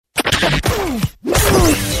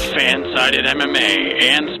Fansided MMA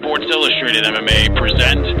and Sports Illustrated MMA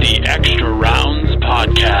present the Extra Rounds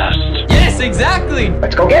podcast. Yes, exactly.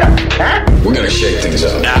 Let's go get him, huh? We're gonna shake things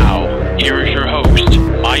up. Now, here is your host,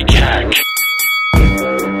 Mike Heck.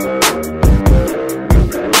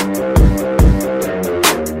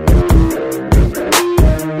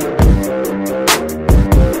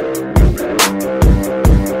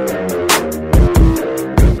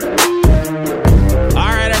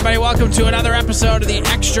 Welcome to another episode of the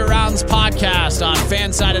Extra Rounds podcast on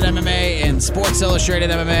Fansided MMA and Sports Illustrated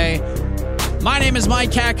MMA. My name is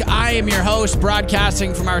Mike Heck. I am your host,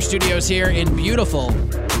 broadcasting from our studios here in beautiful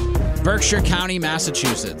Berkshire County,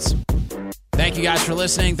 Massachusetts. Thank you guys for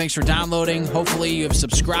listening. Thanks for downloading. Hopefully you have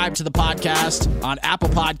subscribed to the podcast on Apple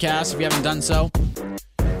Podcasts if you haven't done so.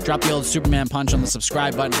 Drop the old Superman punch on the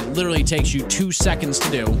subscribe button. It literally takes you 2 seconds to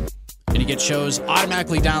do, and you get shows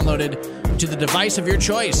automatically downloaded to the device of your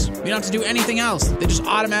choice. You don't have to do anything else. They just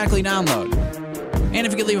automatically download. And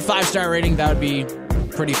if you could leave a 5-star rating, that would be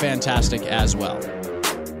pretty fantastic as well.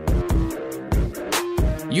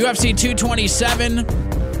 UFC 227.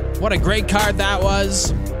 What a great card that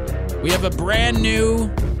was. We have a brand new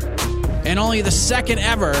and only the second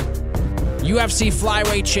ever UFC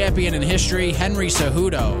flyweight champion in history. Henry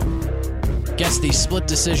Cejudo gets the split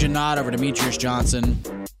decision nod over Demetrious Johnson.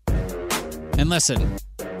 And listen,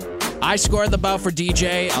 I scored the bout for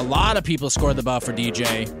DJ. A lot of people scored the bout for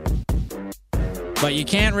DJ. But you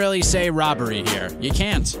can't really say robbery here. You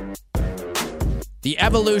can't. The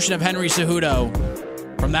evolution of Henry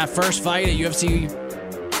Cejudo from that first fight at UFC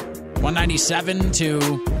 197 to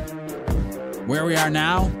where we are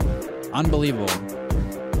now, unbelievable.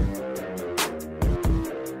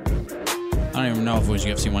 I don't even know if it was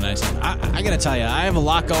UFC 197. I gotta tell you, I have a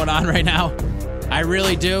lot going on right now. I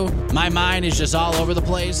really do. My mind is just all over the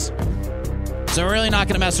place. So we're really not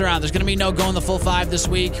going to mess around. There's going to be no going the full 5 this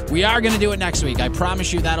week. We are going to do it next week. I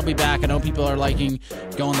promise you that'll be back. I know people are liking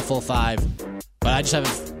going the full 5. But I just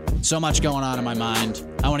have so much going on in my mind.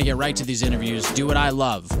 I want to get right to these interviews, do what I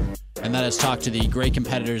love, and that is talk to the great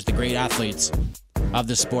competitors, the great athletes of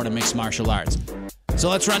the sport of mixed martial arts. So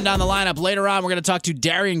let's run down the lineup. Later on, we're going to talk to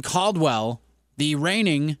Darrion Caldwell, the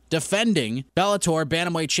reigning, defending Bellator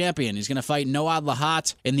Bantamweight champion. He's going to fight Noad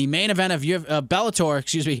Lahat in the main event of Bellator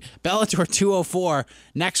 204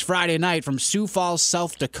 next Friday night from Sioux Falls,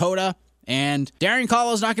 South Dakota. And Darrion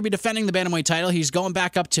Caldwell is not going to be defending the Bantamweight title. He's going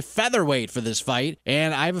back up to featherweight for this fight.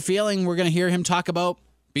 And I have a feeling we're going to hear him talk about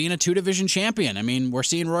being a 2-division champion. I mean, we're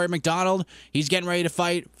seeing Rory McDonald. He's getting ready to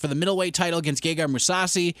fight for the middleweight title against Gegard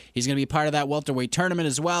Mousasi. He's going to be part of that welterweight tournament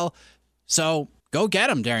as well. So go get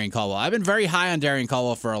him, Darrion Caldwell. I've been very high on Darrion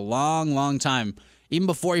Caldwell for a long, long time. Even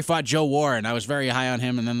before he fought Joe Warren, I was very high on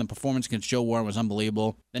him, and then the performance against Joe Warren was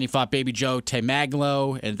unbelievable. Then he fought Baby Joe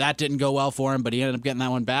Tamaglo, and that didn't go well for him, but he ended up getting that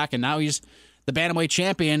one back, and now he's the Bantamweight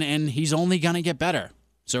champion, and he's only going to get better.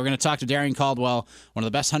 So we're going to talk to Darrion Caldwell, one of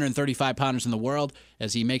the best 135-pounders in the world,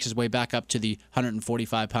 as he makes his way back up to the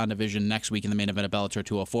 145-pound division next week in the main event of Bellator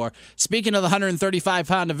 204. Speaking of the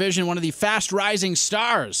 135-pound division, one of the fast-rising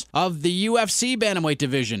stars of the UFC Bantamweight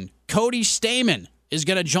division, Cody Stamann, is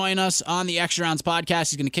going to join us on the Extra Rounds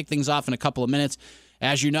podcast. He's going to kick things off in a couple of minutes.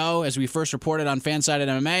 As you know, as we first reported on Fansided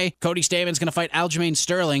MMA, Cody Stamann is going to fight Aljamain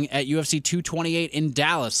Sterling at UFC 228 in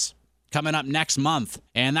Dallas coming up next month.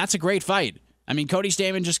 And that's a great fight. I mean, Cody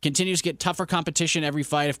Stamann just continues to get tougher competition every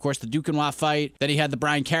fight. Of course, the Duquesnoy fight. Then he had the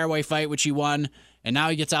Brian Caraway fight, which he won. And now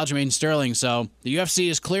he gets Aljamain Sterling. So the UFC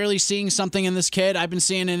is clearly seeing something in this kid. I've been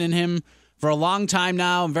seeing it in him for a long time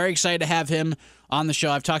now. I'm very excited to have him on the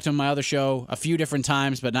show. I've talked to him on my other show a few different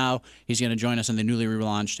times, but now he's going to join us in the newly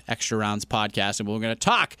relaunched Extra Rounds podcast. And we're going to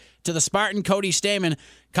talk to the Spartan Cody Stamann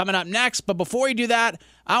coming up next. But before we do that,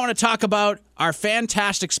 I want to talk about our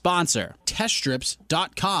fantastic sponsor,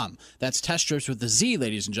 TestStrips.com. That's TestStrips with the Z,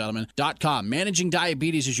 ladies and gentlemen, .com. Managing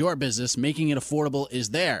diabetes is your business. Making it affordable is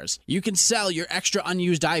theirs. You can sell your extra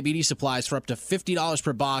unused diabetes supplies for up to $50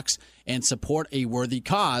 per box and support a worthy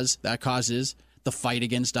cause. That cause is the fight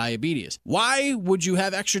against diabetes. Why would you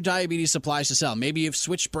have extra diabetes supplies to sell? Maybe you've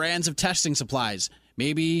switched brands of testing supplies.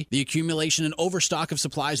 Maybe the accumulation and overstock of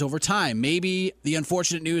supplies over time. Maybe the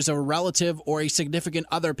unfortunate news of a relative or a significant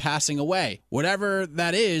other passing away. Whatever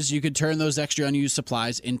that is, you could turn those extra unused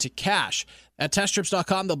supplies into cash. At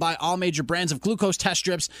teststrips.com, they'll buy all major brands of glucose test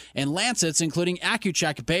strips and Lancets, including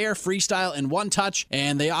Accu-Check, Bayer, Freestyle, and One Touch.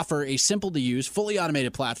 And they offer a simple-to-use, fully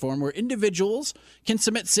automated platform where individuals can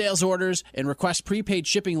submit sales orders and request prepaid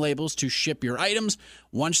shipping labels to ship your items.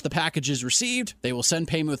 Once the package is received, they will send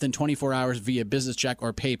payment within 24 hours via business check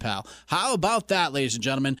or PayPal. How about that, ladies and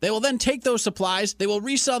gentlemen? They will then take those supplies, they will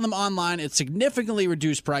resell them online at significantly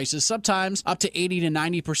reduced prices, sometimes up to 80 to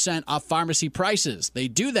 90% off pharmacy prices. They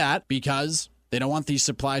do that because they don't want these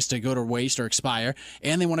supplies to go to waste or expire,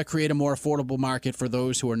 and they want to create a more affordable market for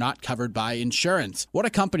those who are not covered by insurance. What a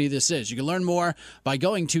company this is. You can learn more by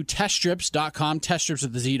going to teststrips.com,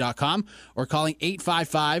 teststripswiththez.com, or calling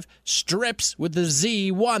 855-STRIPS with the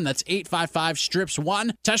Z1. That's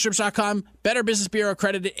 855-STRIPS1. Teststrips.com, Better Business Bureau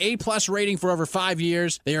accredited A-plus rating for over 5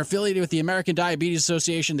 years. They are affiliated with the American Diabetes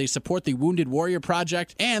Association. They support the Wounded Warrior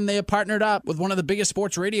Project, and they have partnered up with one of the biggest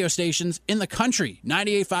sports radio stations in the country,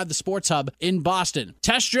 98.5 The Sports Hub in Boston.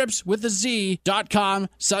 Teststripswiththez.com.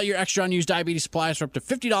 Sell your extra unused diabetes supplies for up to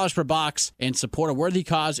 $50 per box and support a worthy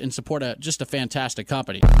cause and support just a fantastic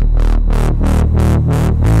company.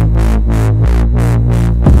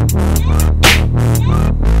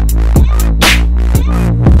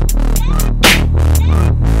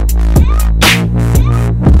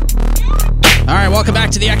 All right, welcome back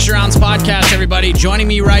to the Extra Rounds podcast, everybody. Joining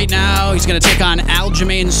me right now, he's going to take on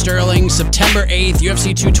Aljamain Sterling September 8th,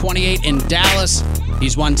 UFC 228 in Dallas.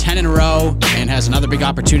 He's won 10 in a row and has another big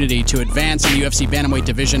opportunity to advance in the UFC Bantamweight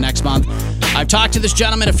division next month. I've talked to this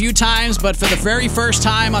gentleman a few times, but for the very first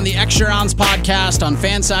time on the Extra Rounds podcast on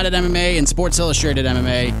Fansided MMA and Sports Illustrated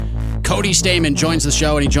MMA, Cody Stamann joins the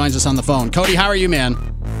show, and he joins us on the phone. Cody, how are you, man?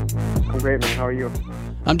 I'm great, man. How are you?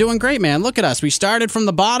 I'm doing great, man. Look at us. We started from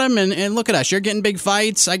the bottom, and look at us. You're getting big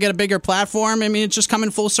fights. I get a bigger platform. I mean, it's just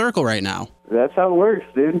coming full circle right now. That's how it works,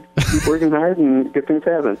 dude. Keep working hard and good things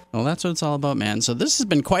happen. Well, that's what it's all about, man. So this has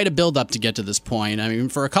been quite a build-up to get to this point. I mean,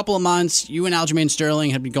 for a couple of months, you and Aljamain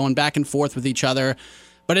Sterling had been going back and forth with each other.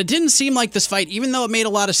 But it didn't seem like this fight, even though it made a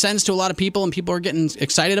lot of sense to a lot of people and people were getting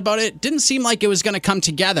excited about it, didn't seem like it was going to come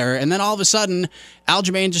together. And then all of a sudden,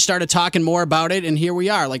 Aljamain just started talking more about it, and here we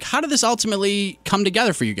are. Like, how did this ultimately come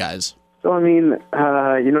together for you guys? So, I mean,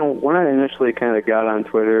 when I initially kind of got on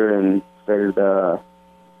Twitter and started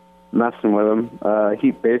messing with him,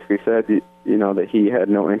 he basically said, that he had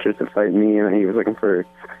no interest in fighting me, and he was looking for...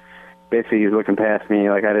 Basically, he was looking past me,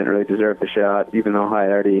 like I didn't really deserve the shot, even though I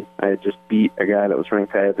had just beat a guy that was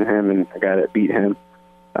ranked higher than him and a guy that beat him.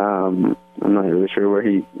 I'm not really sure where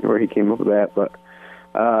he came up with that, but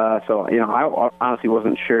so I honestly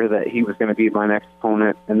wasn't sure that he was going to be my next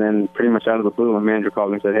opponent. And then pretty much out of the blue, my manager called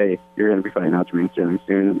me and said, "Hey, you're going to be fighting Aljamain Sterling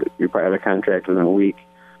soon. You're probably out of contract within a week."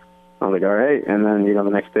 I was like, "All right." And then the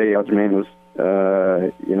next day, Aljamain was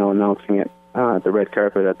announcing it. The red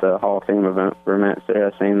carpet at the Hall of Fame event for Matt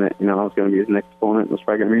Serra, saying that, I was going to be his next opponent. It was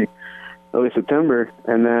probably going to be early September.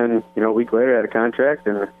 And then, a week later I had a contract,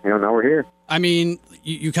 and, now we're here. I mean,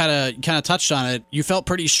 you kind of touched on it. You felt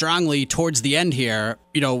pretty strongly towards the end here,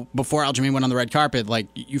 before Aljamain went on the red carpet, like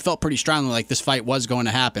you felt pretty strongly like this fight was going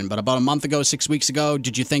to happen. But about a month ago, 6 weeks ago,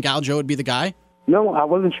 did you think Aljo would be the guy? No, I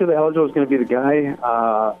wasn't sure that Aljo was going to be the guy.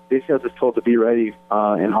 Basically, I was just told to be ready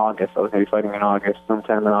in August. I was going to be fighting in August.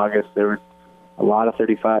 Sometime in August, there were a lot of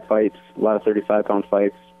 35-pound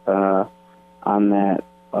fights on that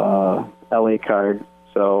LA card.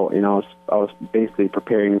 So, I was basically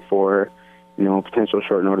preparing for, a potential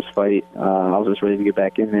short notice fight. I was just ready to get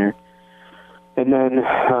back in there. And then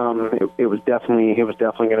it was definitely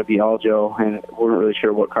going to be Aljo, and we weren't really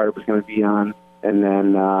sure what card it was going to be on. And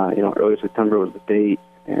then, early September was the date.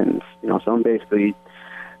 And, so I'm basically,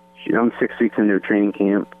 I'm 6 weeks into a training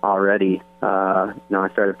camp already. I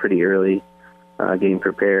started pretty early. Getting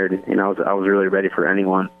prepared, I was really ready for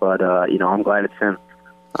anyone, but I'm glad it's him.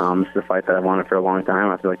 This is a fight that I wanted for a long time.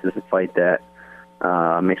 I feel like this is a fight that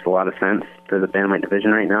makes a lot of sense for the bantamweight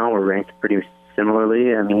division right now. We're ranked pretty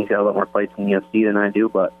similarly. I mean, he's got a lot more fights in the UFC than I do,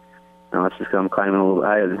 but it's just because I'm climbing a little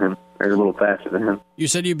higher than him, or a little faster than him. You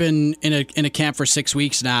said you've been in a camp for 6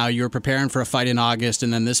 weeks now. You were preparing for a fight in August,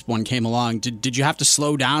 and then this one came along. Did you have to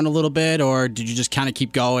slow down a little bit, or did you just kind of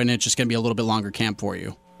keep going? It's just going to be a little bit longer camp for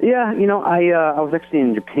you? Yeah, I was actually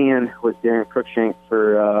in Japan with Darren Cruikshank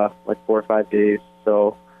for like 4 or 5 days.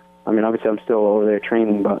 So, I mean, obviously I'm still over there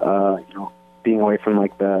training, but being away from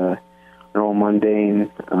like the normal mundane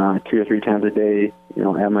 2 or 3 times a day,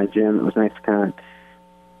 at my gym, it was nice to kind of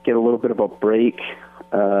get a little bit of a break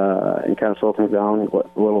and kind of slow things down,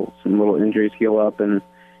 some little injuries heal up, and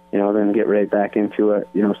then get right back into it.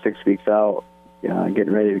 6 weeks out,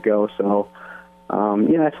 getting ready to go. So,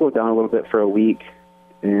 I slowed down a little bit for a week.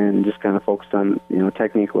 and just kind of focused on,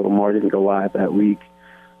 technique a little more. Didn't go live that week,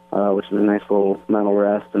 which is a nice little mental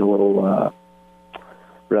rest and a little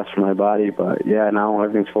rest for my body. But yeah, now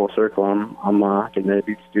everything's full circle. I'm getting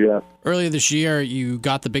ready to do that. Earlier this year, you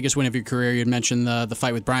got the biggest win of your career. You had mentioned the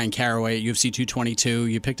fight with Brian Caraway at UFC 222.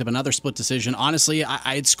 You picked up another split decision. Honestly,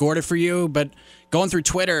 I had scored it for you, but going through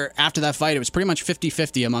Twitter after that fight, it was pretty much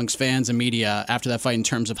 50-50 amongst fans and media after that fight in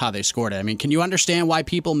terms of how they scored it. I mean, can you understand why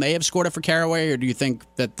people may have scored it for Caraway, or do you think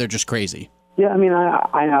that they're just crazy? Yeah, I mean,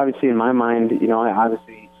 I obviously, in my mind, I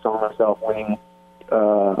obviously saw myself winning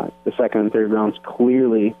the second and third rounds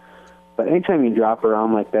clearly. But anytime you drop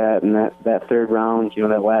around like that, and that third round,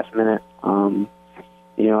 that last minute,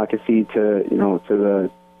 I could see to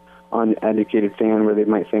the uneducated fan where they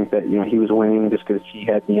might think that, he was winning just because he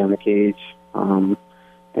had me on the cage, and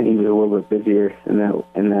he was a little bit busier in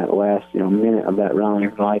that last, minute of that round.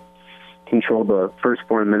 Even though I controlled the first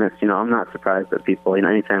 4 minutes, I'm not surprised that people,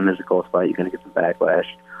 anytime there's a close fight, you're going to get some backlash.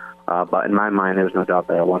 But in my mind, there was no doubt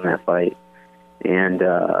that I won that fight. And,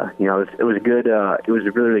 it was good. It was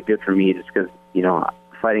really, really good for me just because,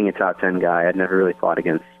 fighting a top 10 guy, I'd never really fought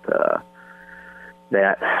against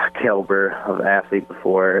that caliber of athlete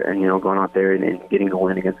before. And, going out there and getting a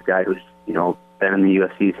win against a guy who's, been in the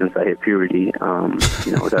UFC since I hit puberty,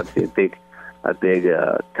 was obviously a big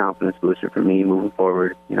confidence booster for me moving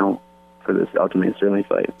forward, for this Aljamain Sterling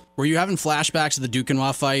fight. Were you having flashbacks of the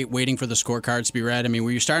Duquesnoy fight, waiting for the scorecards to be read? I mean,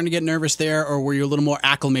 were you starting to get nervous there, or were you a little more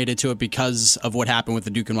acclimated to it because of what happened with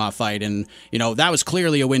the Duquesnoy fight? And, that was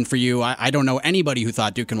clearly a win for you. I don't know anybody who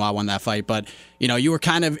thought Duquesnoy won that fight, but, you were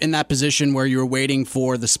kind of in that position where you were waiting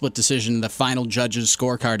for the split decision, the final judge's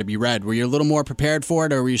scorecard to be read. Were you a little more prepared for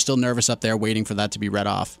it, or were you still nervous up there waiting for that to be read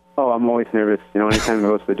off? Oh, I'm always nervous. Anytime I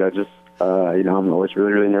go to the judges, I'm always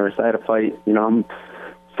really, really nervous. I had a fight, I'm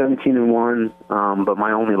 17-1, but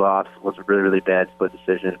my only loss was a really, really bad split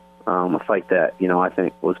decision. A fight that, I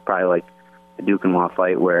think was probably like a Duquesnoy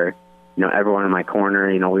fight where, everyone in my corner,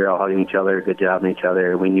 we were all hugging each other, good job on each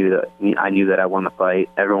other. I knew that I won the fight.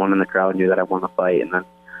 Everyone in the crowd knew that I won the fight, and then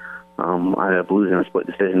I ended up losing a split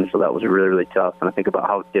decision, so that was really, really tough. And I think about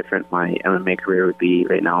how different my MMA career would be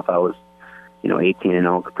right now if I was,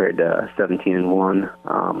 18-0 compared to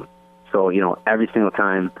 17-1. So, every single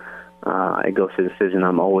time it goes to a decision,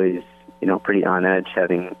 I'm always, pretty on edge,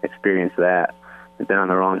 having experienced that. I've been on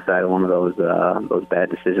the wrong side of one of those bad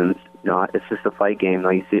decisions. It's just a fight game.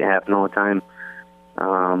 You see it happen all the time.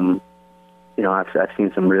 I've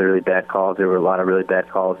seen some really, really bad calls. There were a lot of really bad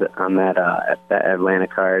calls on that at that Atlanta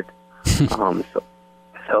card.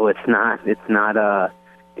 So it's not it's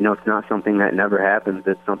not something that never happens.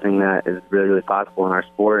 It's something that is really, really possible in our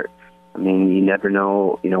sport. I mean, you never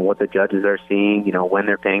know, what the judges are seeing, when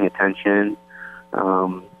they're paying attention.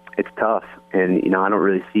 It's tough, and, I don't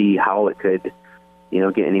really see how it could,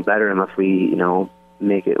 get any better unless we,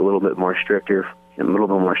 make it a little bit more strict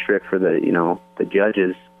for the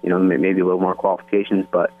judges, maybe a little more qualifications,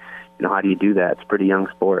 but, how do you do that? It's a pretty young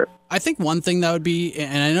sport. I think one thing that would be,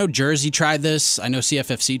 and I know Jersey tried this, I know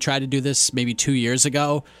CFFC tried to do this maybe 2 years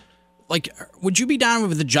ago. Would you be down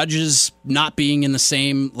with the judges not being in the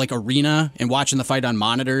same, arena and watching the fight on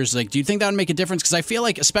monitors? Do you think that would make a difference? Because I feel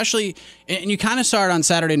like, especially, and you kind of saw it on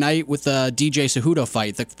Saturday night with the DJ Cejudo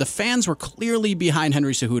fight, the fans were clearly behind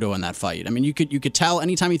Henry Cejudo in that fight. I mean, you could tell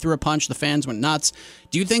anytime he threw a punch, the fans went nuts.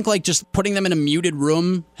 Do you think, just putting them in a muted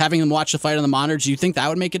room, having them watch the fight on the monitors, do you think that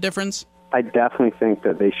would make a difference? I definitely think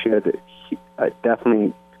that they should.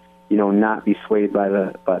 Definitely, not be swayed by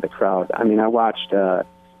the crowd. I mean, I watched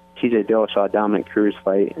TJ Dillashaw Dominic Cruz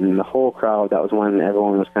fight, and the whole crowd, that was when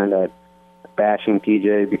everyone was kind of bashing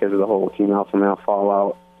TJ because of the whole Team Alpha Male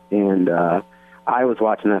fallout. And I was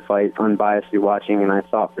watching that fight, unbiasedly watching, and I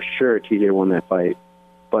thought for sure TJ won that fight.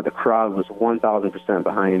 But the crowd was 1,000%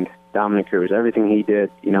 behind Dominic Cruz. Everything he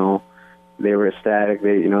did, they were ecstatic.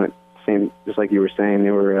 They, same, just like you were saying,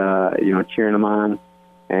 they were, cheering him on.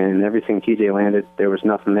 And everything TJ landed, there was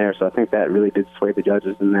nothing there. So I think that really did sway the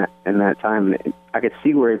judges in that time. And I could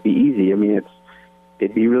see where it'd be easy. I mean,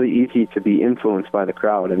 it'd be really easy to be influenced by the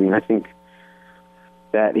crowd. I mean, I think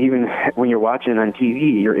that even when you're watching on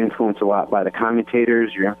TV, you're influenced a lot by the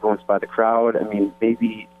commentators. You're influenced by the crowd. I mean,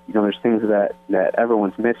 maybe there's things that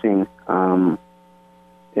everyone's missing.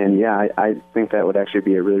 And yeah, I think that would actually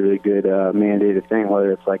be a really, really good mandated thing.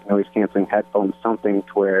 Whether it's like noise canceling headphones, something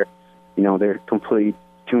to where they're completely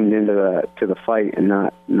tuned into the fight and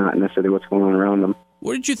not necessarily what's going on around them.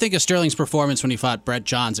 What did you think of Sterling's performance when he fought Brett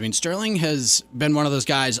Johns? I mean, Sterling has been one of those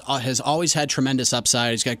guys, has always had tremendous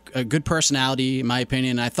upside. He's got a good personality, in my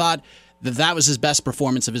opinion. I thought that was his best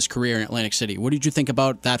performance of his career in Atlantic City. What did you think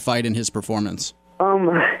about that fight and his performance?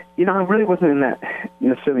 I really wasn't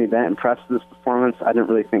necessarily that impressed with this performance. I didn't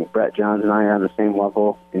really think Brett Johns and I are on the same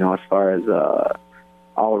level, as far as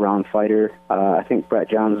all-around fighter. I think Brett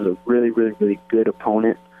Johns is a really, really, really good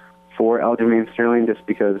opponent for Aljamain Sterling, just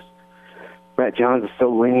because Brett Johns is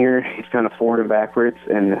so linear. He's kind of forward and backwards,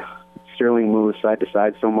 and Sterling moves side to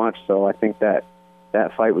side so much. So I think that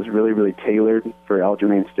fight was really, really tailored for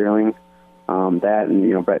Aljamain Sterling. That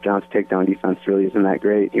and Brett Johns' takedown defense really isn't that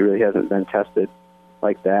great. He really hasn't been tested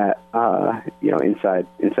like that, inside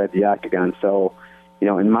the octagon. So,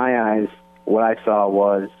 in my eyes, what I saw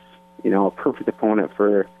was, a perfect opponent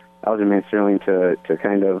for Aljamain Sterling to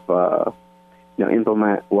kind of,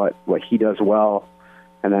 implement what he does well.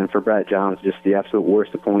 And then for Brett Johns, just the absolute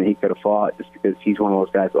worst opponent he could have fought, just because he's one of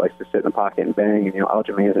those guys that likes to sit in the pocket and bang. And,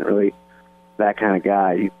 Aljamain isn't really that kind of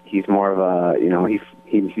guy. He's more of a,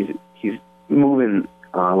 he's moving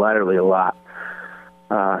laterally a lot.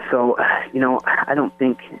 So, I don't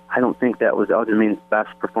think that was Aljamain's best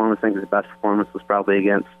performance. I think his best performance was probably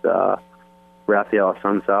against Rafael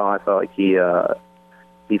Sunsao. I felt like he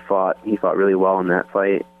fought really well in that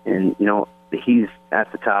fight, and he's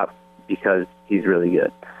at the top because he's really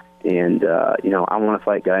good. And I want to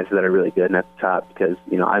fight guys that are really good and at the top because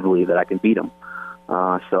I believe that I can beat them.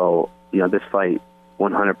 So this fight,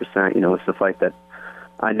 100%, it's a fight that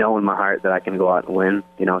I know in my heart that I can go out and win.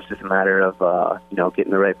 It's just a matter of,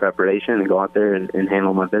 getting the right preparation and go out there and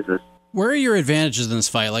handle my business. Where are your advantages in this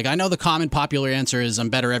fight? Like, I know the common popular answer is I'm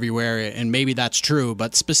better everywhere, and maybe that's true,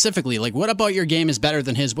 but specifically, what about your game is better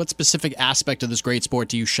than his? What specific aspect of this great sport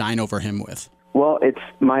do you shine over him with? Well, it's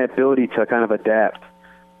my ability to kind of adapt,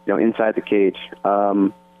 inside the cage.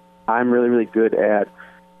 I'm really, really good at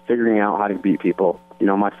figuring out how to beat people.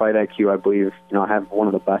 My fight IQ, I believe, I have one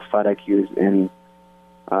of the best fight IQs in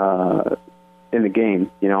the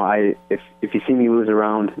game. If you see me lose a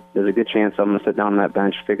round, there's a good chance I'm going to sit down on that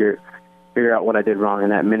bench, figure out what I did wrong in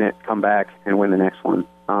that minute, come back and win the next one.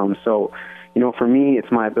 So, for me,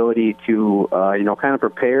 it's my ability to, kind of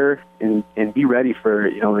prepare and be ready for,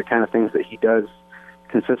 the kind of things that he does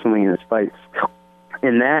consistently in his fights.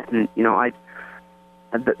 And that,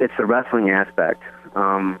 it's the wrestling aspect.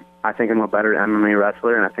 I think I'm a better MMA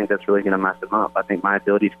wrestler, and I think that's really going to mess him up. I think my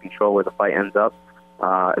ability to control where the fight ends up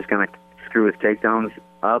is going to screw his takedowns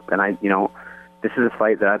up. And this is a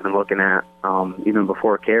fight that I've been looking at even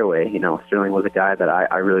before Caraway. Sterling was a guy that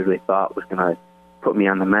I really, really thought was going to put me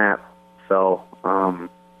on the map. So, I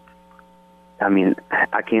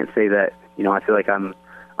can't say that, I feel like I'm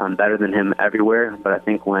better than him everywhere, but I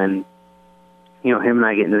think when, him and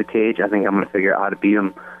I get into the cage, I think I'm going to figure out how to beat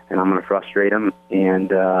him, and I'm going to frustrate him, and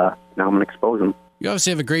now I'm going to expose him. You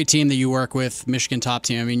obviously have a great team that you work with, Michigan top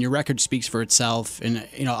team. Your record speaks for itself. And,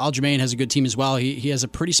 Aljamain has a good team as well. He has a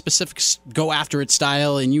pretty specific go-after-it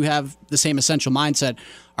style, and you have the same essential mindset.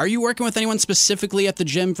 Are you working with anyone specifically at the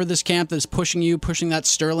gym for this camp that's pushing that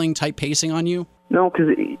Sterling-type pacing on you? No,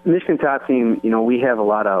 because Michigan top team, we have a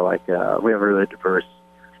lot of, we have a really diverse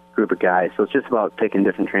group of guys. So it's just about picking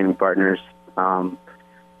different training partners.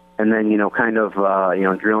 And then,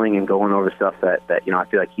 drilling and going over stuff that I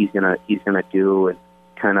feel like he's gonna do, and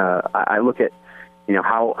kind of I look at,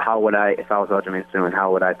 how would I, if I was Aljamain Sterling,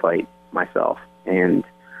 how would I fight myself, and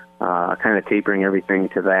kind of tapering everything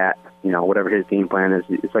to that, whatever his game plan is.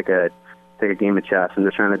 It's like a game of chess, and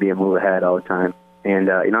just trying to be a move ahead all the time.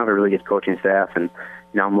 And I have a really good coaching staff, and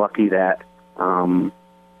I'm lucky that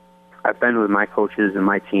I've been with my coaches and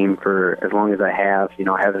my team for as long as I have.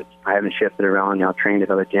 I haven't shifted around. I've trained at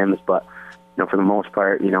other gyms, but for the most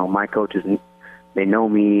part, my coaches, they know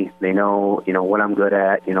me. They know what I'm good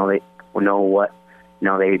at. They know what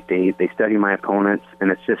they study my opponents, and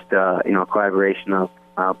it's just a collaboration of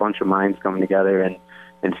a bunch of minds coming together and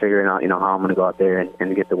figuring out how I'm going to go out there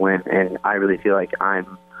and get the win. And I really feel like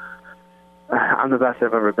I'm the best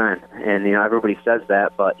I've ever been. And, everybody says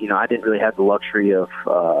that, but, I didn't really have the luxury of,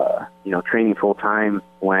 training full time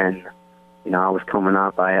when, I was coming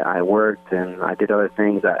up. I worked and I did other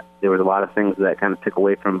things. There was a lot of things that kind of took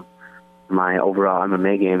away from my overall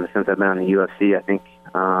MMA game. Since I've been on the UFC, I think,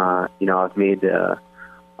 I've made a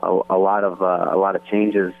lot of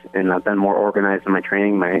changes, and I've been more organized in my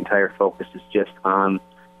training. My entire focus is just on,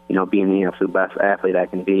 being the absolute best athlete I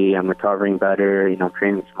can be. I'm recovering better,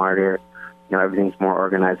 training smarter. Everything's more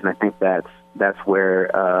organized, and I think that's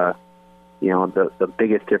where the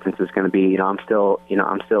biggest difference is going to be. I'm still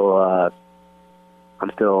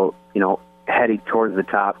heading towards the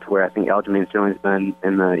top, to where I think Aljamain Sterling's been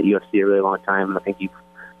in the UFC a really long time, and I think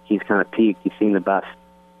he's kind of peaked. He's seen the best.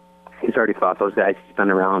 He's already fought those guys. He's been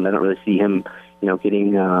around. I don't really see him,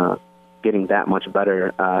 getting that much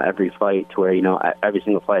better every fight. To where every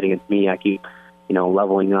single fight against me, I keep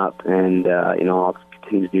leveling up, and I'll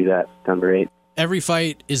continue to do that September 8th. Every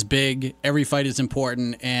fight is big. Every fight is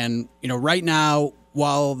important. And, right now,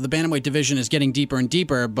 while the bantamweight division is getting deeper and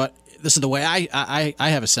deeper, but this is the way I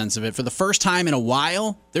have a sense of it. For the first time in a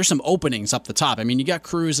while, there's some openings up the top. I mean, you got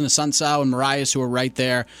Cruz and Assunção and Moraes who are right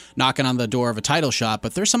there knocking on the door of a title shot,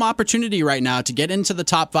 but there's some opportunity right now to get into the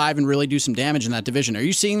top 5 and really do some damage in that division. Are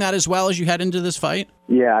you seeing that as well as you head into this fight?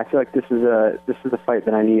 Yeah, I feel like this is a fight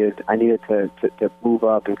that I needed. I needed to move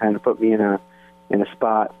up and kind of put me in a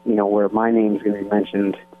spot, where my name is going to be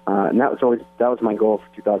mentioned, and that was my goal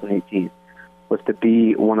for 2018. Was to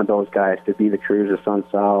be one of those guys, to be the Cruz,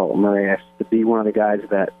 Assunção, Moraes, to be one of the guys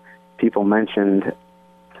that people mentioned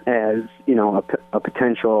as, a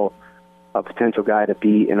potential guy to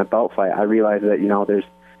be in a belt fight. I realize that,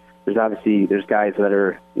 there's guys that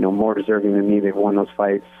are, more deserving than me. They've won those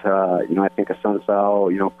fights. I think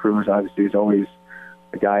Assunção, Cruz obviously is always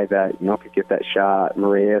a guy that, could get that shot.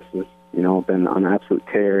 Moraes has, been on an absolute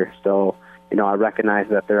tear. So, I recognize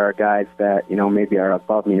that there are guys that, maybe are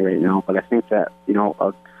above me right now, but I think that,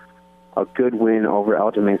 a good win over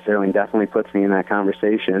Aljamain Sterling definitely puts me in that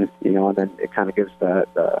conversation, and then it kind of gives the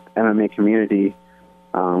MMA community,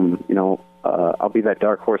 I'll be that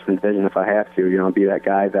dark horse in the division if I have to, I'll be that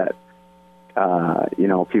guy that,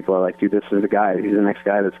 people are like, dude, this is the guy. He's the next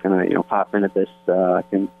guy that's going to, pop into this,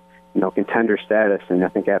 contender status. And I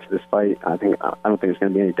think after this fight, I don't think there's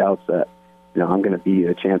going to be any doubts that, I'm going to be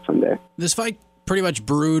a champ someday. This fight pretty much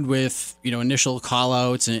brewed with, initial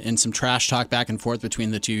call-outs and some trash talk back and forth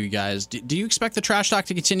between the two guys. Do you expect the trash talk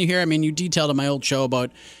to continue here? I mean, you detailed on my old show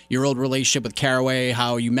about your old relationship with Caraway,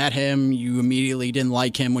 how you met him, you immediately didn't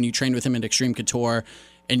like him when you trained with him at Extreme Couture,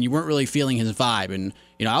 and you weren't really feeling his vibe. And,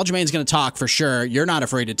 Aljamain's going to talk for sure. You're not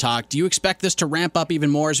afraid to talk. Do you expect this to ramp up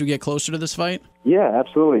even more as we get closer to this fight? Yeah,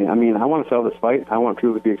 absolutely. I mean, I want to sell this fight. I want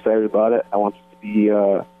people to be excited about it. I want it to be...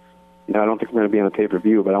 I don't think we're going to be on the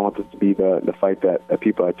pay-per-view, but I want this to be the fight that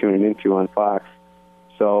people are tuning into on Fox.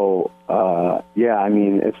 So, I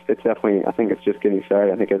mean, it's definitely, I think it's just getting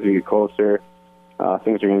started. I think as we get closer,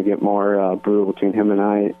 things are going to get more brutal between him and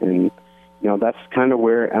I. And, that's kind of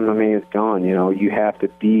where MMA has gone. You have to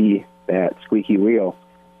be that squeaky wheel.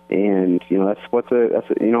 And, that's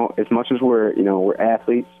as much as we're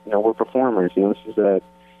athletes, we're performers. This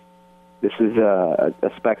is a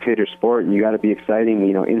spectator sport, and you got to be exciting,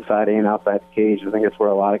 inside and outside the cage. I think that's where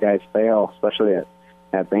a lot of guys fail, especially at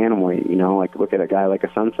bantamweight. Like look at a guy like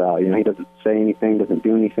Assunção. He doesn't say anything, doesn't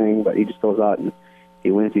do anything, but he just goes out and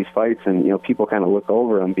he wins these fights, and people kind of look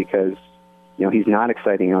over him because he's not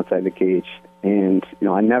exciting outside the cage. And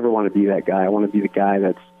I never want to be that guy. I want to be the guy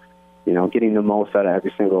that's getting the most out of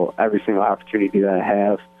every single opportunity that I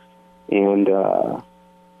have. And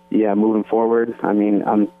moving forward, I mean,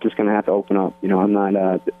 I'm just going to have to open up. I'm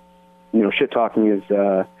not, shit talking is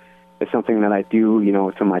something that I do,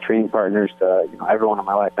 to my training partners, to, everyone in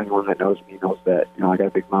my life, anyone that knows me knows that, I got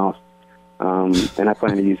a big mouth. And I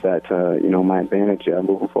plan to use that to, my advantage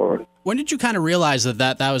moving forward. When did you kind of realize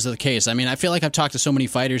that was the case? I mean, I feel like I've talked to so many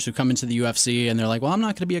fighters who come into the UFC and they're like, well, I'm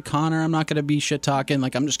not going to be a Conor. I'm not going to be shit talking.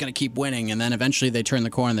 Like, I'm just going to keep winning. And then eventually they turn the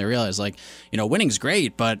corner and they realize, like, winning's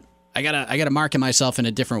great, but I gotta market myself in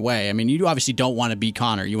a different way. I mean, you obviously don't want to be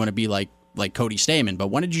Conor. You want to be like Cody Stamann. But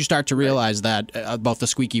when did you start to realize that about the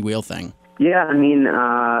squeaky wheel thing? Yeah, I mean,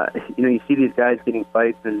 you see these guys getting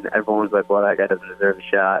fights, and everyone's like, well, that guy doesn't deserve a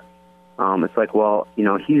shot. It's like, well,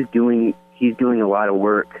 he's doing a lot of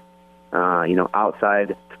work,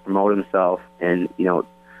 outside to promote himself, and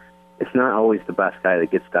it's not always the best guy that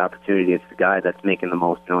gets the opportunity. It's the guy that's making the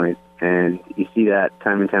most noise, and you see that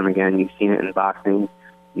time and time again. You've seen it in boxing.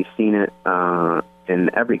 You've seen it in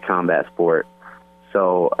every combat sport.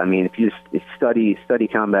 So, I mean, if you study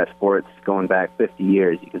combat sports going back 50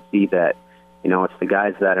 years, you can see that, it's the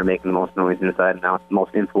guys that are making the most noise inside, and now it's the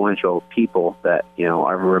most influential people that,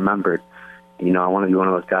 are remembered. And, I want to be one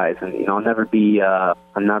of those guys. And, I'm never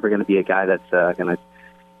going to be a guy that's going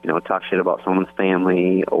to, talk shit about someone's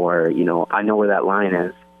family or, I know where that line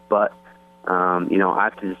is. But, I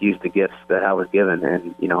have to just use the gifts that I was given.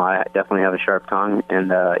 And, I definitely have a sharp tongue,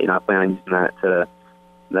 and, I plan on using that to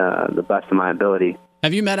the best of my ability.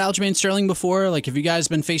 Have you met Aljamain Sterling before? Like, have you guys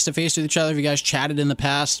been face-to-face with each other? Have you guys chatted in the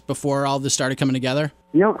past before all this started coming together?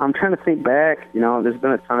 I'm trying to think back. There's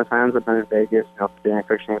been a ton of times I've been in Vegas, for Dan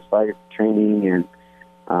Cruikshank's fight training, and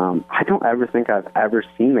I don't ever think I've ever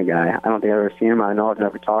seen the guy. I don't think I've ever seen him. I know I've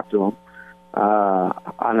never talked to him.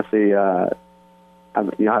 Honestly, I've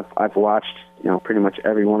watched, pretty much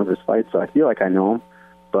every one of his fights, so I feel like I know him.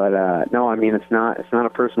 But no, I mean, it's not a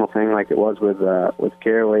personal thing like it was with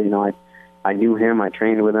Caraway. I knew him. I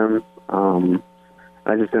trained with him.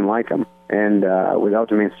 I just didn't like him. And with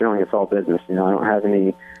Aljamain Sterling, it's all business. You know,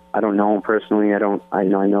 I don't know him personally. I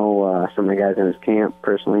know some of the guys in his camp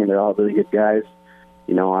personally. They're all really good guys.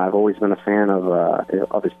 You know, I've always been a fan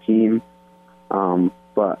of his team.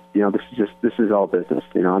 But you know, this is all business.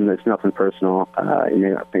 You know, it's nothing personal. I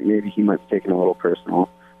think maybe he might be taking a little personal,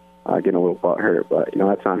 getting a little butthurt. But you know,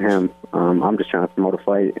 that's on him. I'm just trying to promote a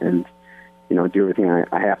fight and, you know, do everything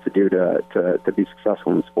I have to do to be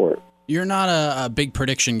successful in the sport. You're not a big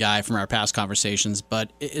prediction guy from our past conversations,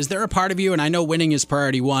 but is there a part of you, and I know winning is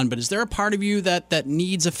priority one, but is there a part of you that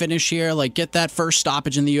needs a finish here, like get that first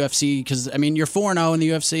stoppage in the UFC? Because, I mean, you're 4-0 in the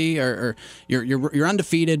UFC, or you're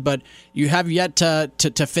undefeated, but you have yet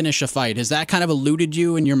to finish a fight. Has that kind of eluded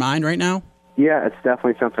you in your mind right now? Yeah, it's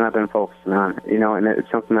definitely something I've been focusing on, you know, and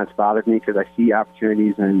it's something that's bothered me because I see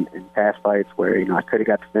opportunities in past fights where, you know, I could have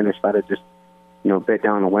got to finish, but I just, you know, bit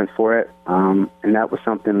down and went for it. And that was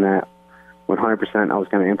something that 100% I was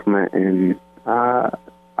going to implement, and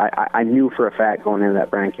I knew for a fact going into that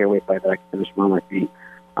Brian Caraway fight that I could finish him on my feet.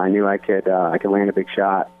 I knew I could land a big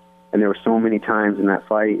shot, and there were so many times in that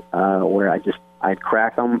fight where I'd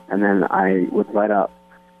crack him and then I would let up,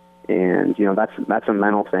 and you know that's a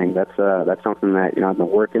mental thing. That's something that, you know, I've been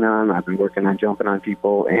working on. I've been working on jumping on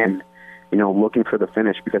people and, you know, looking for the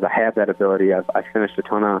finish because I have that ability. I finished a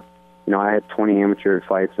ton of. You know, I had 20 amateur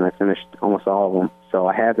fights, and I finished almost all of them. So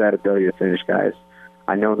I have that ability to finish guys.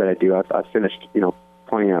 I know that I do. I've finished, you know,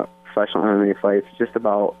 plenty of professional MMA fights. It's just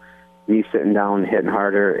about me sitting down and hitting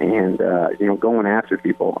harder and, you know, going after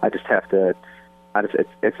people. I just have to.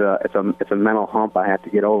 It's a mental hump I have to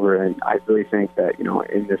get over, and I really think that, you know,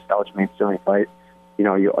 in this Aljamain Sterling fight, you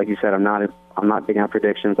know, like you said, I'm not big on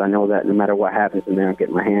predictions. I know that no matter what happens in there, I'm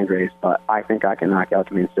getting my hand raised. But I think I can knock out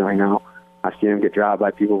Aljamain Sterling now. I've seen him get dropped by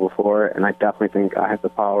people before, and I definitely think I have the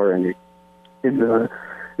power and in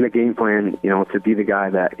the game plan, you know, to be the guy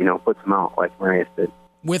that, you know, puts him out like Marius did.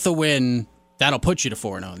 With a win, that'll put you to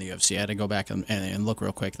 4-0 in the UFC. I had to go back and look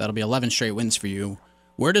real quick. That'll be 11 straight wins for you.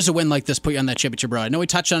 Where does a win like this put you on that championship road? I know we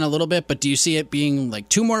touched on it a little bit, but do you see it being like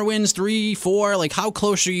 2 more wins, 3, 4? Like, how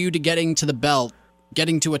close are you to getting to the belt,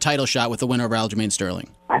 getting to a title shot with a win over Aljamain Sterling?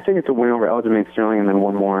 I think it's a win over Aljamain Sterling and then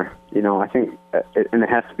one more. You know, I think, and it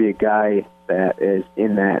has to be a guy that is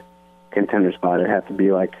in that contender spot. It has to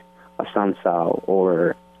be like a Sunsao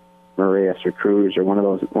or Marius or Cruz or one of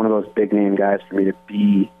those big name guys for me to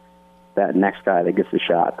be that next guy that gets the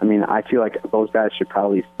shot. I mean, I feel like those guys should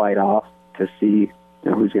probably fight off to see, you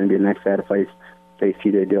know, who's going to be the next guy to face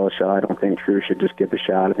TJ Dillashaw. I don't think Cruz should just get the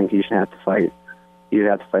shot. I think he should have to fight. You'd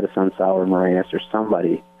have to fight a Sunsao or Marius or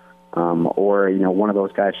somebody. Or, you know, one of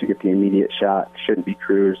those guys should get the immediate shot. Shouldn't be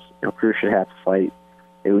Cruz. You know, Cruz should have to fight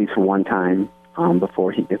at least one time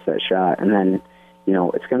before he gets that shot. And then, you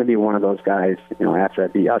know, it's going to be one of those guys, you know, after I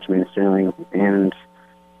beat Aljamain Sterling. And,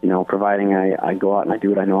 you know, providing I go out and I do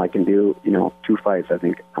what I know I can do, you know, 2 fights, I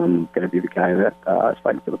think I'm going to be the guy that is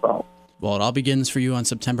fighting for the belt. Well, it all begins for you on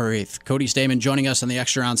September 8th. Cody Stamann joining us on the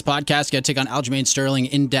Extra Rounds podcast. Got to take on Aljamain Sterling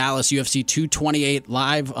in Dallas, UFC 228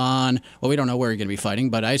 live on, well, we don't know where you're going to be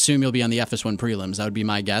fighting, but I assume you'll be on the FS1 prelims. That would be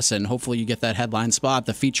my guess, and hopefully you get that headline spot,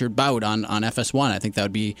 the featured bout on FS1. I think that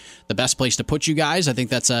would be the best place to put you guys. I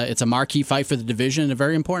think it's a marquee fight for the division, a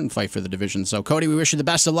very important fight for the division. So, Cody, we wish you the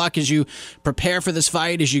best of luck as you prepare for this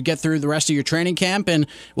fight, as you get through the rest of your training camp, and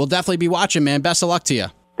we'll definitely be watching, man. Best of luck to you.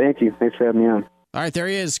 Thank you. Thanks for having me on. All right, there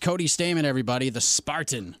he is, Cody Stamann, everybody, the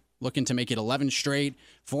Spartan, looking to make it 11 straight,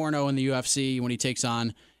 4-0 in the UFC when he takes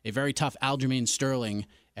on a very tough Aljamain Sterling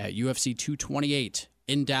at UFC 228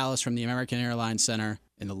 in Dallas from the American Airlines Center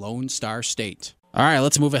in the Lone Star State. All right,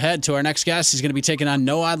 let's move ahead to our next guest. He's going to be taking on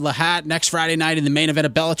Noad Lahat next Friday night in the main event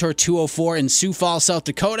of Bellator 204 in Sioux Falls, South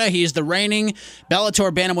Dakota. He is the reigning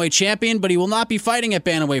Bellator Bantamweight champion, but he will not be fighting at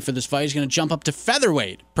Bantamweight for this fight. He's going to jump up to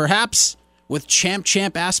featherweight, perhaps with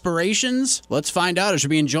champ aspirations? Let's find out as we're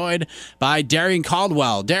being joined by Darrion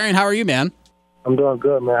Caldwell. Darrion, how are you, man? I'm doing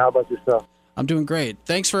good, man. How about yourself? I'm doing great.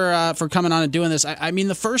 Thanks for coming on and doing this. I mean,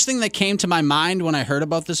 the first thing that came to my mind when I heard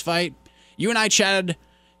about this fight, you and I chatted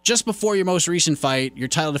just before your most recent fight, your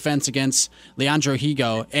title defense against Leandro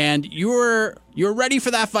Higo, and you were ready for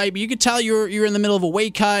that fight, but you could tell you were in the middle of a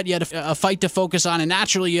weight cut. You had a fight to focus on, and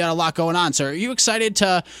naturally you had a lot going on. So are you excited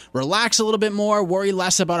to relax a little bit more, worry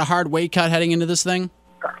less about a hard weight cut heading into this thing?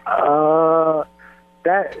 That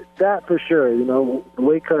for sure. You know, the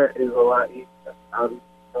weight cut is a lot easier.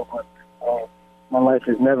 My life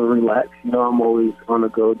is never relaxed. You know, I'm always on the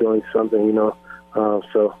go doing something, you know.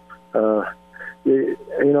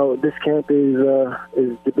 You know, this camp is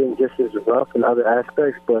been just as rough in other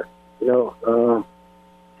aspects, but you know,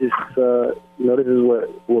 this is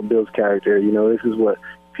what builds character. You know, this is what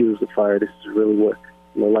fuels the fire. This is really what,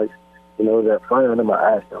 you know, like that fly under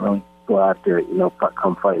my ass don't really go after it,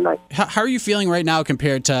 come fight night. How are you feeling right now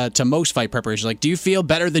compared to most fight preparations? Like, do you feel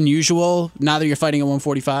better than usual now that you're fighting at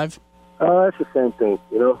 145? It's the same thing,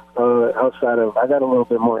 outside of, I got a little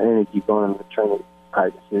bit more energy going into training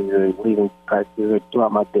practices or leaving practices or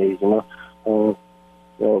throughout my days,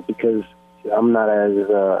 because I'm not as,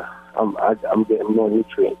 I'm getting more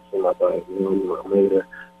nutrients in my body, I'm able to,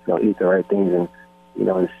 eat the right things and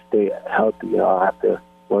stay healthy. I don't have to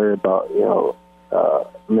worry about,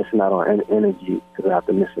 missing out on energy because I have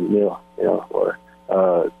to miss a meal, or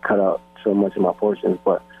cut out so much of my portions.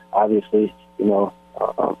 But obviously, I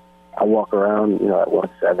walk around, at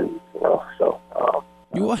 170, so.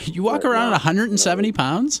 You walk around at 170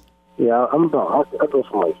 pounds? Yeah, I go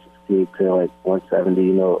from like 60 to like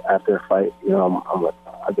 170, after a fight,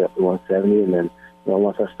 I get to 170, and then,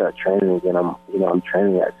 once I start training again, I'm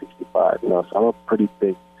training at 65, so I'm a pretty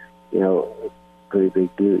big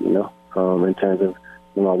dude, in terms of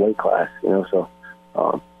my weight class, so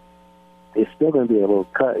it's still going to be a little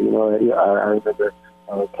cut, I remember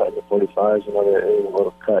cutting the 45s, they're a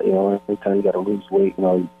little cut, every time you got to lose weight,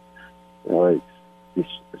 it's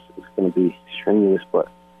going to be strenuous, but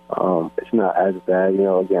it's not as bad,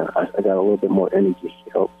 again, I got a little bit more energy,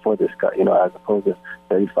 for this cut, as opposed to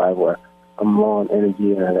 35 where I'm low on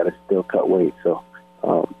energy and I got to still cut weight, so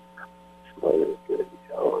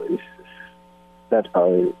that's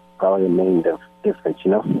probably the main difference,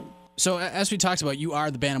 So as we talked about, you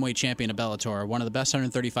are the bantamweight champion of Bellator, one of the best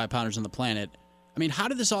 135-pounders on the planet. I mean, how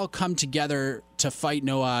did this all come together to fight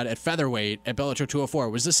Noad at featherweight at Bellator 204?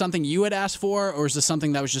 Was this something you had asked for, or is this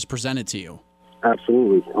something that was just presented to you?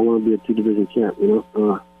 Absolutely. I want to be a two-division champ,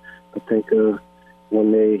 I think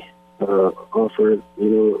when they offered,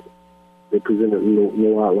 they presented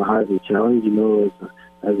Noad Lahazi challenge,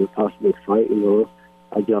 as a possible fight,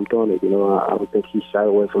 I jumped on it, I don't think he shied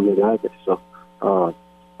away from it either. So I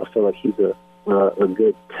feel like he's a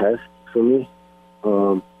good test for me.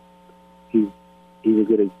 He's a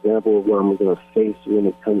good example of what I'm going to face when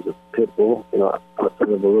it comes to Pitbull. Outside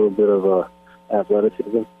of a little bit of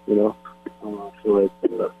athleticism, I feel like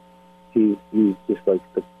he's just like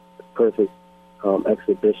the perfect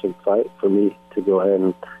exhibition fight for me to go ahead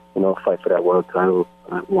and fight for that world title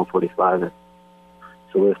at 145 and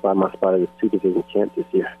solidify my spot as a two-division champ this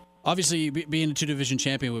year. Obviously, being a two-division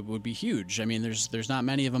champion would be huge. I mean, there's not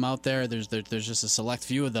many of them out there. There's just a select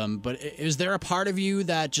few of them. But is there a part of you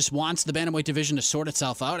that just wants the bantamweight division to sort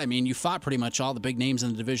itself out? I mean, you fought pretty much all the big names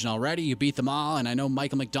in the division already. You beat them all, and I know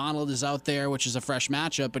Michael McDonald is out there, which is a fresh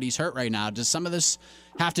matchup, but he's hurt right now. Does some of this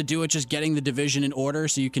have to do with just getting the division in order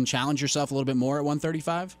so you can challenge yourself a little bit more at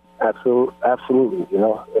 135? Absolutely.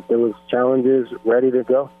 If there was challenges ready to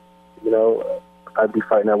go, I'd be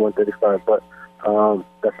fighting at 135, but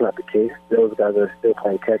that's not the case. Those guys are still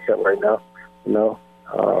playing catch up right now,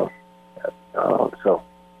 so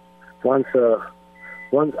once I'd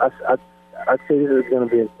say this is going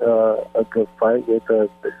to be a good fight with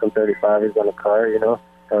some 35ers on the card.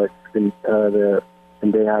 The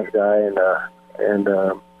Bendejas guy and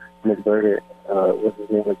Nick Berger, what's his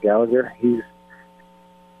name, Gallagher.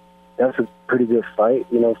 That's a pretty good fight,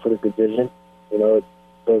 for the division. Those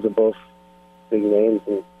are both big names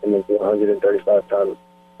in the 135-pound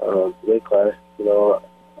weight class,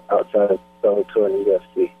 outside of Bellator and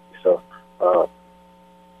UFC. So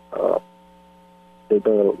they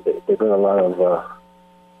bring a lot of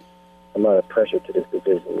pressure to this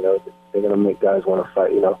division. They're gonna make guys want to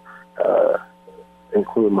fight.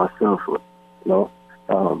 Including myself.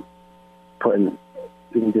 Putting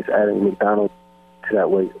even just adding McDonald to that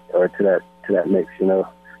weight or to that mix.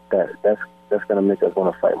 That's gonna make us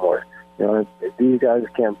want to fight more. If these guys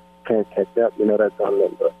can't catch up, that's on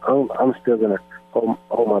them. But I'm still gonna hold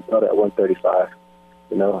my belt at 135,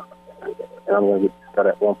 and I'm gonna get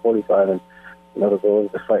started at 145. And the goal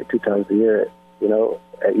is to fight 2 times a year, at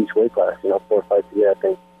each weight class. 4 fights a year. I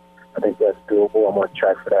think that's doable. I'm on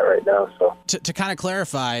track for that right now. So to kind of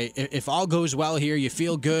clarify, if all goes well here, you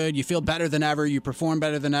feel good, you feel better than ever, you perform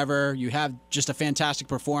better than ever, you have just a fantastic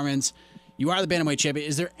performance. You are the bantamweight champion.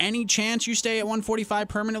 Is there any chance you stay at 145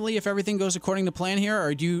 permanently if everything goes according to plan here,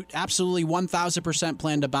 or do you absolutely 1,000%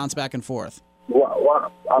 plan to bounce back and forth?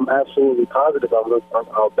 Well, I'm absolutely positive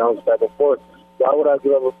I'll bounce back and forth. Why would I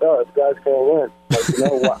give up a belt if guys can't win?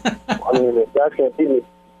 I mean, if guys can't beat me,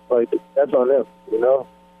 that's on them.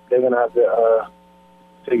 They're gonna have to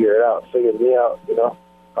figure me out.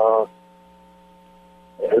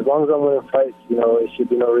 As long as I'm winning fights, it should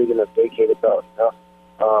be no reason to vacate a belt.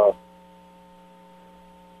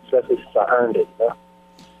 Especially since I earned it.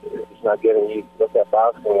 It's not getting you look at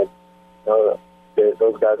boxing and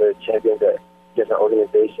those guys are champions at different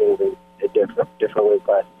organizations and at different weight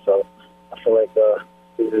classes. So I feel like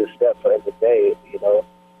this is a step for MMA, you know,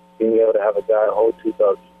 being able to have a guy hold two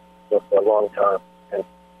belts for a long time. And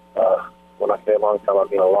when I say a long time, I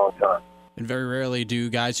mean a long time. And very rarely do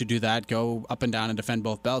guys who do that go up and down and defend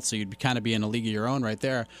both belts, so you'd kind of be in a league of your own right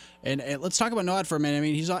there. And let's talk about Noad for a minute. I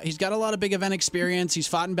mean, he's got a lot of big event experience. He's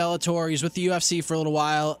fought in Bellator. He's with the UFC for a little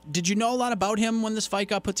while. Did you know a lot about him when this fight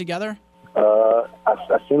got put together?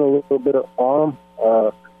 I seen a little bit on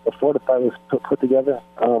him before the fight was put together.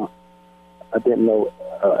 I didn't know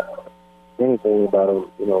anything about him.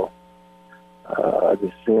 You know, I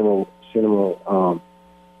just seen him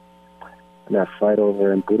in that fight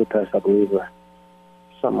over in Budapest, I believe, or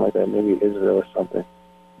something like that, maybe Israel or something.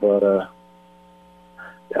 But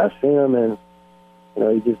I seen him, and you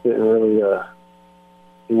know, he just didn't really.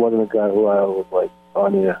 He wasn't a guy who I was like, oh, I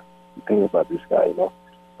need to think about this guy. You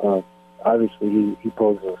know, obviously he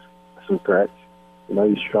poses some threats. You know,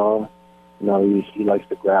 he's strong. You know, he likes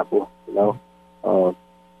to grapple. You know,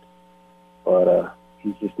 but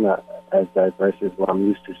he's just not as diverse as what I'm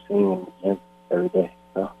used to seeing him every day.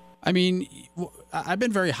 You know? I mean, I've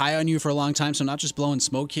been very high on you for a long time, so I'm not just blowing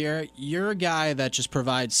smoke here. You're a guy that just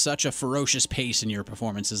provides such a ferocious pace in your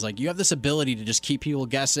performances. Like, you have this ability to just keep people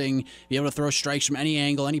guessing, be able to throw strikes from any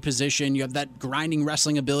angle, any position. You have that grinding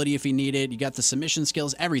wrestling ability if you need it. You got the submission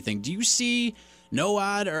skills, everything. Do you see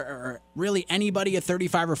Noad or really anybody at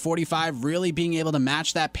 35 or 45 really being able to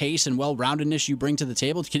match that pace and well-roundedness you bring to the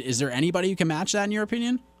table? Is there anybody who can match that in your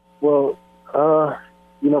opinion? Well,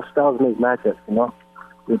 you know, styles make matchups, you know.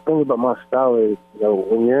 The thing about my style is, you know,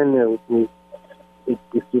 when you're in there with me, it's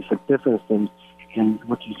just a difference in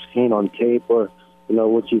what you've seen on tape or, you know,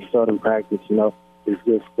 what you saw in practice, you know. It's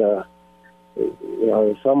just, you know,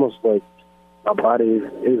 it's almost like my body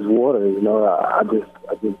is water, you know. I just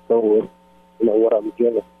go with, you know, what I'm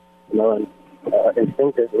given, you know, and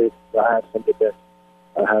instinctively, I have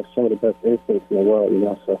some of the best instincts in the world, you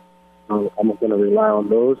know, so I'm going to rely on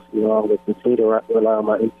those, you know. I'm going to continue to rely on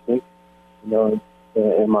my instincts, you know,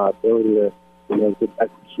 and my ability to, you know, to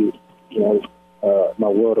execute, you know, my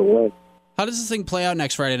will to win. How does this thing play out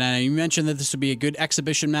next Friday night? You mentioned that this would be a good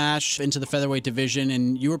exhibition match into the featherweight division,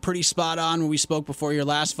 and you were pretty spot on when we spoke before your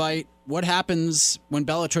last fight. What happens when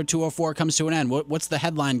Bellator 204 comes to an end? What's the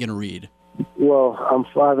headline going to read? Well, I'm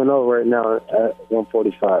 5-0 right now at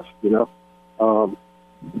 145, you know.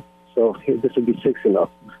 So this would be 6-0.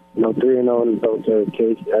 You know, 3-0 in the Bellator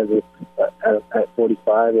cage at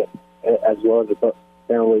 45, as well as a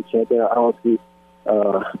bantamweight champion. I don't see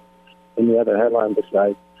any other headline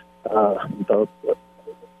besides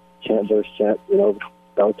champ versus champ, you know,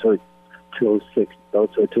 Bellator 206,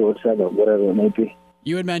 Bellator 207, whatever it may be.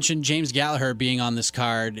 You had mentioned James Gallagher being on this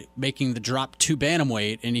card, making the drop to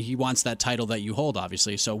bantamweight, and he wants that title that you hold,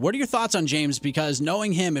 obviously. So what are your thoughts on James? Because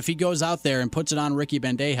knowing him, if he goes out there and puts it on Ricky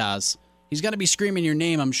Bandejas, he's going to be screaming your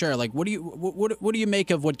name, I'm sure. Like, what do you make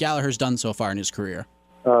of what Gallagher's done so far in his career?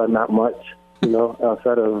 Not much, you know.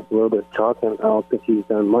 Outside of a little bit of talking, I don't think he's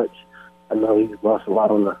done much. I know he's lost a lot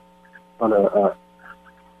on the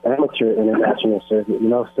amateur international circuit, you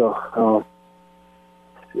know. So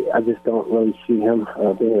I just don't really see him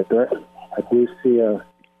being a threat. I do see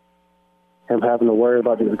him having to worry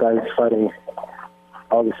about these guys fighting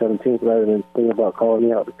August 17th rather than thinking about calling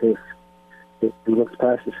me out, because he looks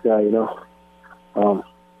past this guy, you know.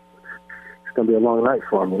 It's going to be a long night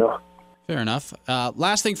for him, you know. Fair enough.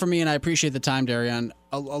 Last thing for me, and I appreciate the time, Darian.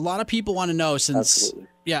 A lot of people want to know Absolutely.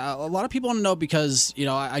 Yeah, a lot of people want to know because, you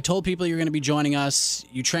know, I told people you're going to be joining us.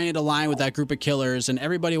 You train at Align with that group of killers, and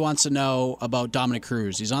everybody wants to know about Dominick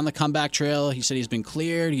Cruz. He's on the comeback trail. He said he's been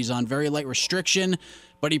cleared. He's on very light restriction,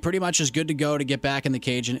 but he pretty much is good to go to get back in the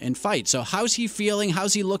cage and fight. So how's he feeling?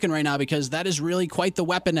 How's he looking right now? Because that is really quite the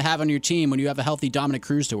weapon to have on your team when you have a healthy Dominick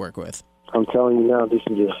Cruz to work with. I'm telling you now, this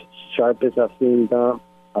is the sharpest I've seen Dom.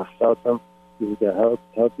 I felt him. He's the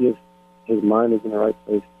healthiest. His mind is in the right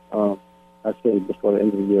place. I said before the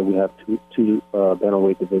end of the year we have two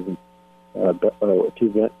bantamweight divisions,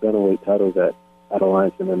 two bantamweight titles at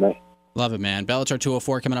Alliance MMA. Love it, man. Bellator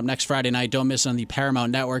 204 coming up next Friday night. Don't miss it on the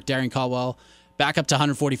Paramount Network. Darian Caldwell back up to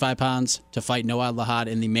 145 pounds to fight Noad Lahad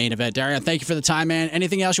in the main event. Darian, thank you for the time, man.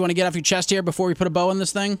 Anything else you want to get off your chest here before we put a bow on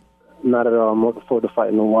this thing? Not at all. I'm looking forward to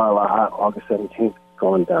fighting Noad Lahad August 17th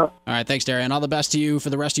going down. All right, thanks, Darian. All the best to you for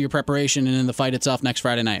the rest of your preparation and in the fight itself next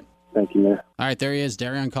Friday night. Thank you, man. All right, there he is,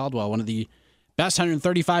 Darian Caldwell, one of the best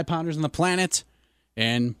 135-pounders on the planet,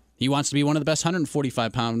 and he wants to be one of the best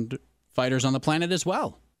 145-pound fighters on the planet as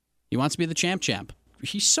well. He wants to be the champ.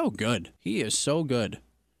 He's so good. He is so good.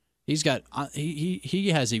 He's got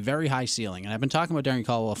he has a very high ceiling, and I've been talking about Darian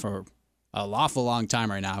Caldwell for an awful long time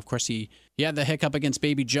right now. Of course, he had the hiccup against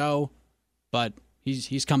Baby Joe. but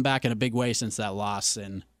he's come back in a big way since that loss,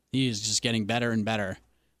 and he is just getting better and better,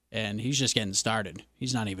 and he's just getting started.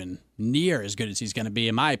 He's not even near as good as he's going to be,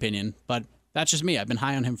 in my opinion, but that's just me. I've been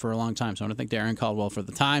high on him for a long time, so I want to thank Darren Caldwell for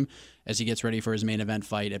the time as he gets ready for his main event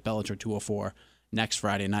fight at Bellator 204 next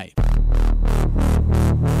Friday night.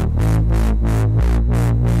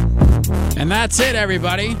 And that's it,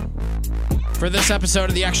 everybody, for this episode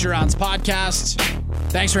of the Extra Rounds podcast.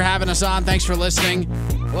 Thanks for having us on. Thanks for listening.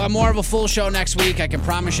 We'll have more of a full show next week. I can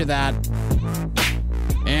promise you that.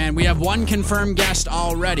 And we have one confirmed guest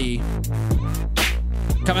already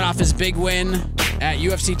coming off his big win at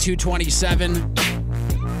UFC 227.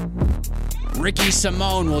 Ricky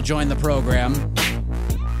Simone will join the program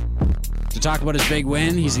to talk about his big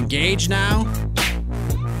win. He's engaged now,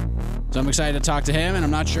 so I'm excited to talk to him, and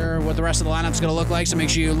I'm not sure what the rest of the lineup's going to look like, so make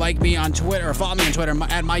sure you like me on Twitter, or follow me on Twitter,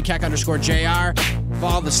 at MikeHeck_JR.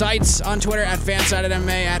 Follow the sites on Twitter, at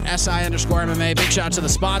FansidedMMA, at SI_MMA. Big shout out to the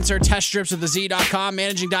sponsor, TestStripsWithTheZ.com.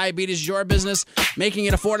 Managing diabetes is your business. Making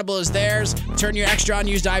it affordable is theirs. Turn your extra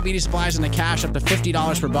unused diabetes supplies into cash, up to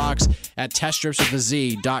 $50 per box at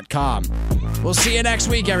TestStripsWithTheZ.com. We'll see you next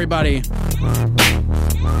week, everybody.